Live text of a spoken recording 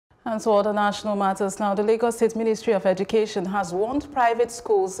And so other national matters now, the Lagos State Ministry of Education has warned private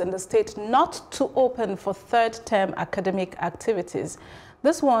schools in the state not to open for third-term academic activities.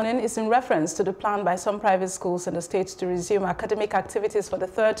 This warning is in reference to the plan by some private schools in the state to resume academic activities for the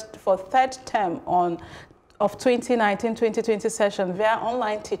third term of 2019-2020 session via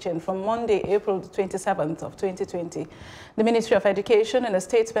online teaching from Monday, April 27th of 2020. The Ministry of Education, in a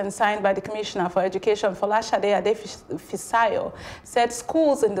statement signed by the Commissioner for Education, Folashade Adefisayo, said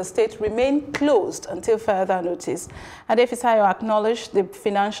schools in the state remain closed until further notice. Adefisayo acknowledged the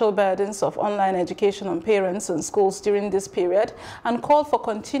financial burdens of online education on parents and schools during this period and called for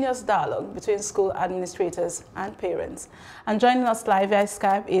continuous dialogue between school administrators and parents. And joining us live via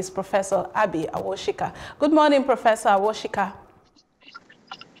Skype is Professor Awosika. Good morning, Professor Awosika.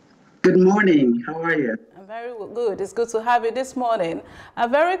 Good morning. How are you? I'm very good. It's good to have you this morning.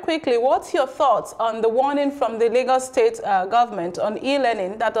 Very quickly, what's your thoughts on the warning from the Lagos State government on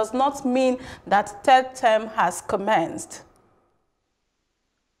e-learning that does not mean that third term has commenced?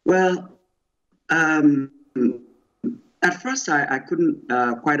 Well, at first I couldn't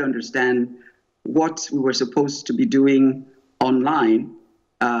quite understand what we were supposed to be doing online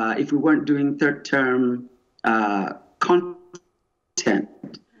if we weren't doing third term content.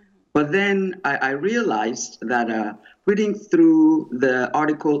 But then I realized that reading through the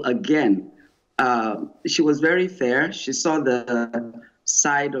article again, she was very fair. She saw the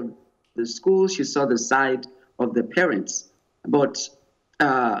side of the school. She saw the side of the parents. But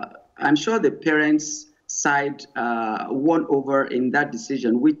I'm sure the parents' side won over in that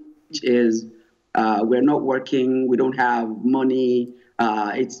decision, which is we're not working, we don't have money,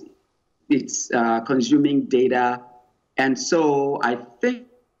 it's consuming data. And so I think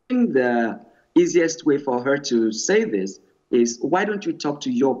the easiest way for her to say this is, why don't you talk to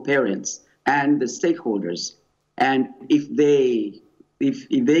your parents and the stakeholders? And if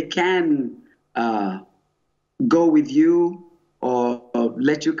they can go with you or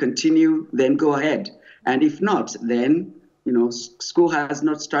let you continue, then go ahead. And if not, then, you know, school has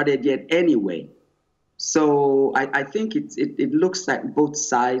not started yet anyway. So I think it looks like both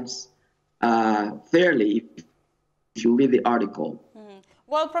sides fairly if you read the article.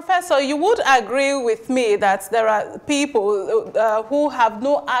 Well, Professor, you would agree with me that there are people who have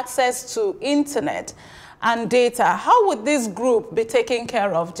no access to internet and data. How would this group be taken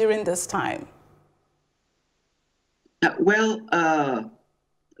care of during this time? Well,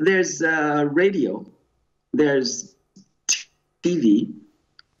 there's radio, there's TV,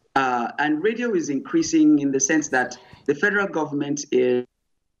 and radio is increasing in the sense that the federal government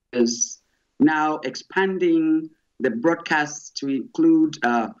is now expanding the broadcasts to include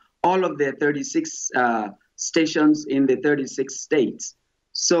all of the 36 stations in the 36 states.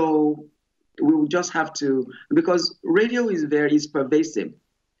 So we will just have to, because radio is pervasive.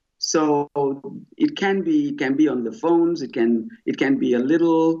 So it can be on the phones. It can be a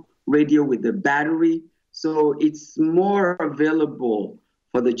little radio with the battery. So it's more available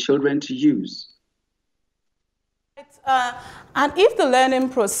for the children to use. And if the learning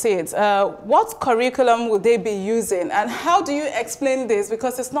proceeds, what curriculum will they be using? And how do you explain this?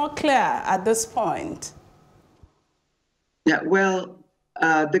 Because it's not clear at this point. Yeah, well,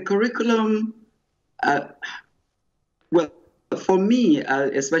 the curriculum, well, for me,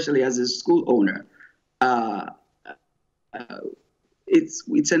 especially as a school owner,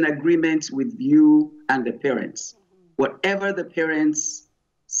 it's an agreement with you and the parents. Whatever the parents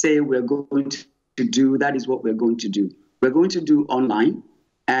say we're going to do, that is what we're going to do. We're going to do online,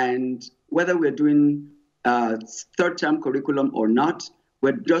 and whether we're doing third-term curriculum or not,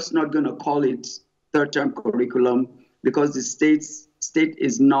 we're just not going to call it third-term curriculum because the state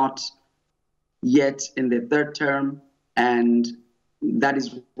is not yet in the third term, and that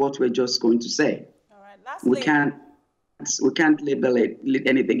is what we're just going to say. All right. Lastly, we can't label it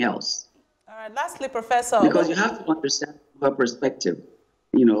anything else. All right. Lastly, Professor, because you have to understand her perspective.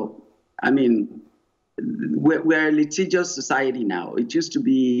 You know, I mean, we're a litigious society now. It used to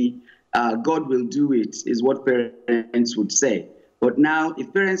be God will do it, is what parents would say. But now,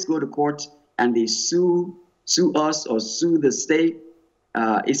 if parents go to court and they sue us or sue the state,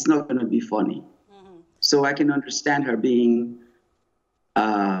 it's not going to be funny. So I can understand her being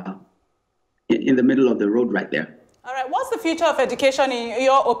in the middle of the road right there. All right. What's the future of education, in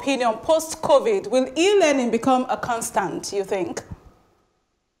your opinion, post-COVID? Will e-learning become a constant, you think?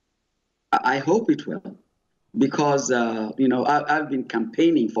 I hope it will, because, you know, I've been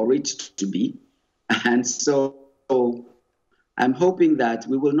campaigning for it to be. And so I'm hoping that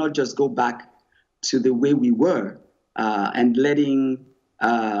we will not just go back to the way we were and letting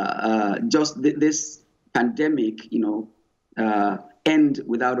just this pandemic, you know, end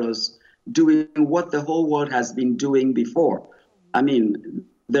without us doing what the whole world has been doing before. I mean,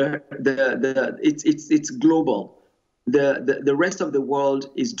 it's global. The rest of the world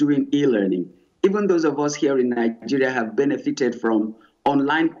is doing e-learning. Even those of us here in Nigeria have benefited from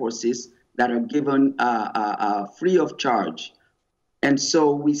online courses that are given free of charge. And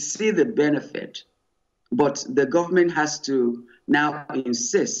so we see the benefit, but the government has to now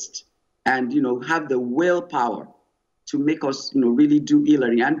insist and, have the willpower to make us, really do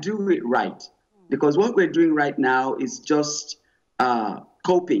e-learning and do it right. Because what we're doing right now is just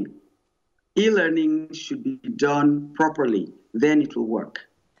coping. E-learning should be done properly, then it will work.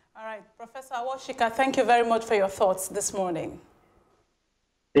 All right, Professor Awosika, thank you very much for your thoughts this morning.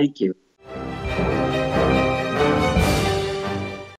 Thank you.